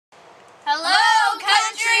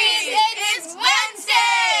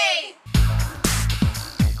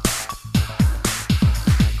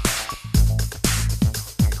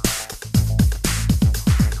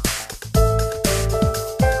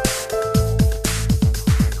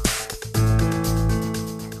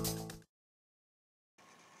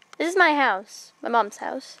This is my house. My mom's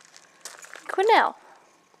house. Cornell.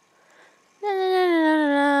 Na, na, na, na,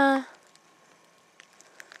 na.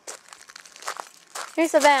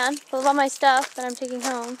 Here's the van full of all my stuff that I'm taking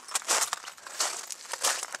home.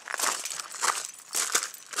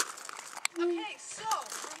 Okay, so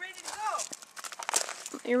we're ready to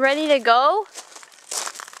go. You ready to go?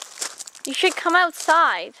 You should come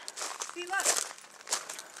outside. See, look.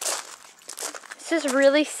 This is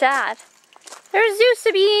really sad. There's Zeus,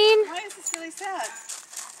 Sabine. Why is this really sad?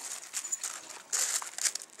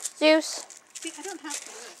 Zeus. See, I don't have to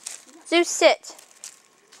do it. Zeus, sit.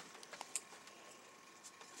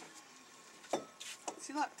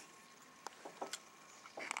 See, look.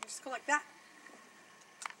 You just go like that.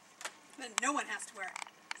 Then no one has to wear it.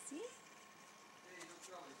 See?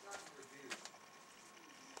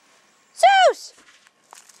 Zeus!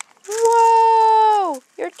 Whoa!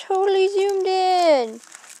 You're totally zoomed in.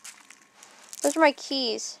 Those are my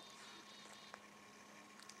keys.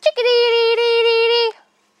 Chickadee-dee-dee-dee-dee.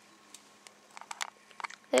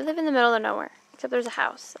 They live in the middle of nowhere, except there's a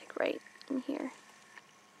house, like right in here.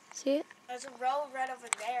 See it? There's a road right over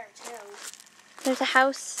there, too. There's a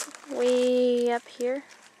house way up here.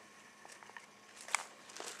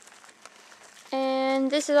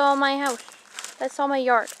 And this is all my house. That's all my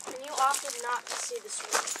yard. And you offered not to see the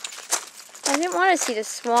swamp. I didn't want to see the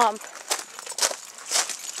swamp.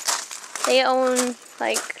 They own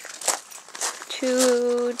like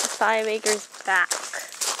 2 to 5 acres back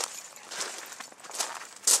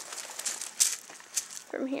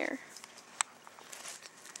from here.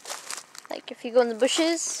 Like if you go in the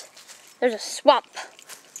bushes, there's a swamp.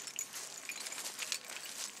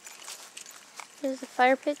 There's a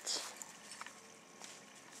fire pit.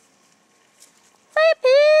 Fire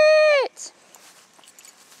pit!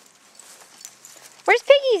 Where's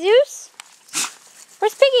Piggy, Zeus?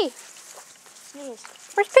 Where's Piggy? Sneeze.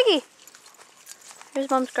 Where's Piggy? Here's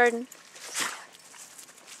Mom's garden.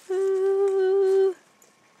 Ooh.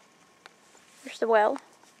 There's the well.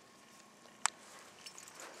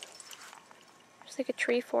 There's like a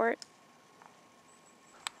tree for it.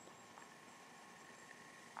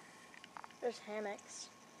 There's hammocks.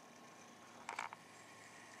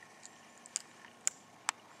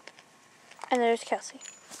 And there's Kelsey.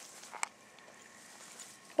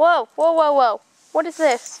 Whoa, whoa, whoa, whoa. What is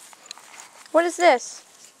this? What is this?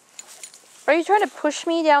 Are you trying to push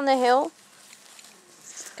me down the hill?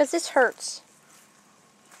 Because this hurts.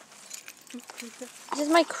 This is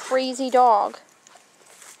my crazy dog.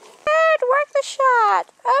 Good, work the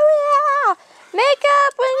shot. Oh yeah.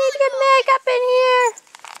 Makeup. We need to get makeup in here.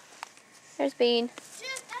 There's Bean.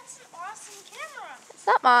 Dude, that's an awesome camera. It's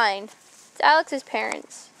not mine. It's Alex's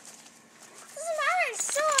parents. Doesn't matter. It's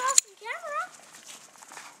still an awesome camera.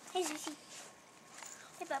 Hey, Zuzi.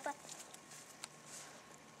 Hey, Bubba.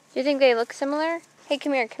 Do you think they look similar? Hey,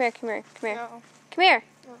 come here, come here, come here, come here. No. Come here.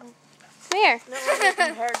 Come here. No one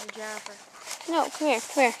compared to Jennifer. No, come here,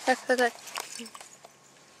 come here. Look, look, look.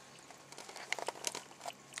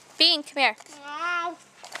 Bean, come here. Wow.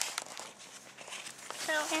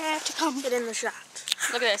 I have to come get in the shot.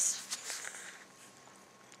 Look at this.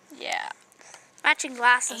 Yeah. Matching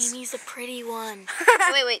glasses. Amy's the pretty one.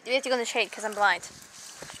 Wait, wait. We have to go in the shade because I'm blind.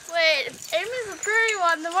 Wait, if Amy's the pretty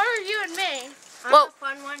one, then what are you and me? I'm Whoa. the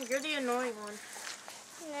fun one, you're the annoying one.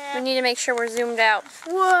 Yeah. We need to make sure we're zoomed out.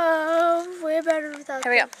 Whoa, way better without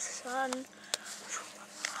Here we go. the sun.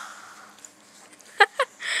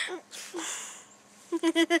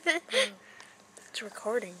 It's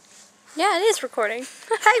recording. Yeah, it is recording.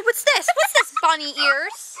 Hey, what's this? What's this, bunny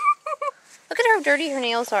ears? Look at how dirty her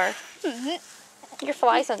nails are. Your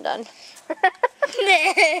fly's undone.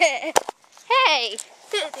 Hey!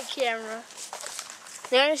 The camera.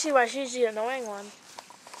 Now you see why she's the annoying one.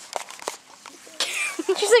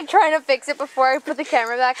 She's like trying to fix it before I put the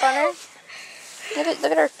camera back on her.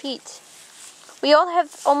 Look at our feet. We all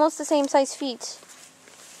have almost the same size feet.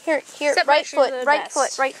 Here, Except my right shoes are foot, the right best.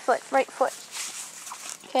 foot, right foot, right foot.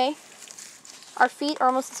 Okay? Our feet are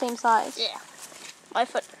almost the same size. Yeah. My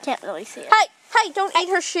foot can't really see it. Hey, hey, don't eat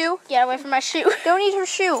her shoe. Get away from my shoe. Don't eat her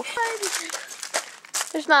shoe.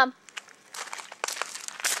 There's Mom.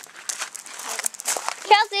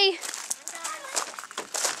 Kelsey.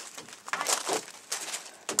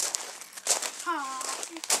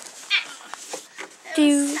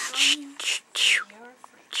 Do.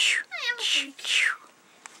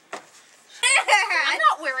 I'm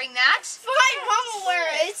not wearing that. Fine, Mom will wear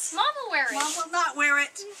it. Mom will wear it. Mom will not wear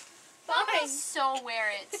it. Mom will so wear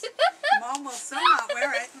it. Mom will so not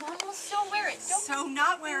wear it. Mom will so wear it. So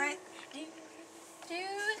not wear it.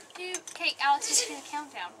 Okay, Alex, just gonna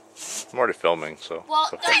count down. I'm already filming, so. Well,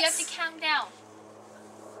 it's no, okay. you have to count down.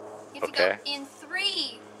 You have to Okay. go in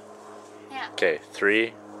 3. Yeah. Okay,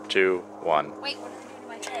 3, 2, 1. Wait, what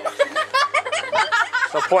am I doing to my head?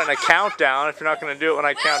 There's no point in a countdown if you're not going to do it when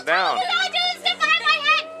I count down. No, do this to find my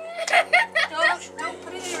head. Don't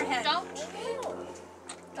put it in your head. Don't.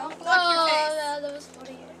 Don't block your face. No, that was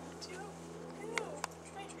funny.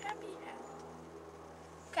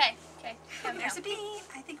 Okay. Okay. There's a bee.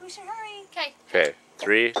 I think we should hurry. Okay. Okay,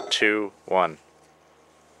 3, 2, 1.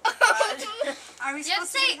 Are we Just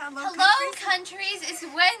supposed to say say hello, hello, countries? countries. It's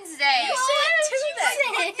Wednesday.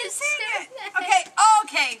 Okay,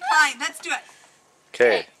 okay, fine. Let's do it.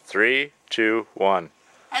 Okay, 3, 2, 1.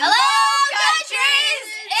 Hello, countries.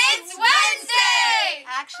 It's Wednesday.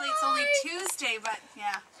 Actually, it's only Tuesday, but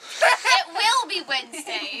yeah. It will be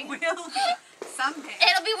Wednesday. Will be someday.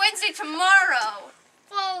 It'll be Wednesday tomorrow.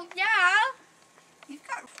 Well, yeah. You've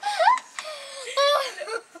got.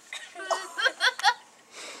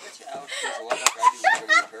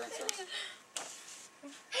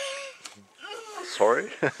 Sorry?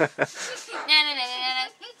 No.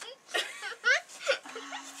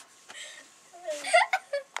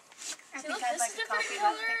 I think I'd like a copy of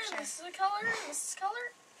that picture. This is a color. This is color.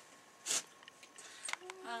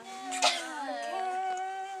 What?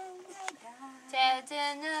 Je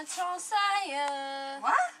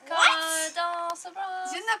What?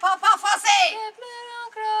 ne peux pas forcer.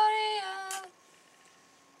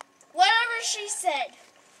 Whatever she said.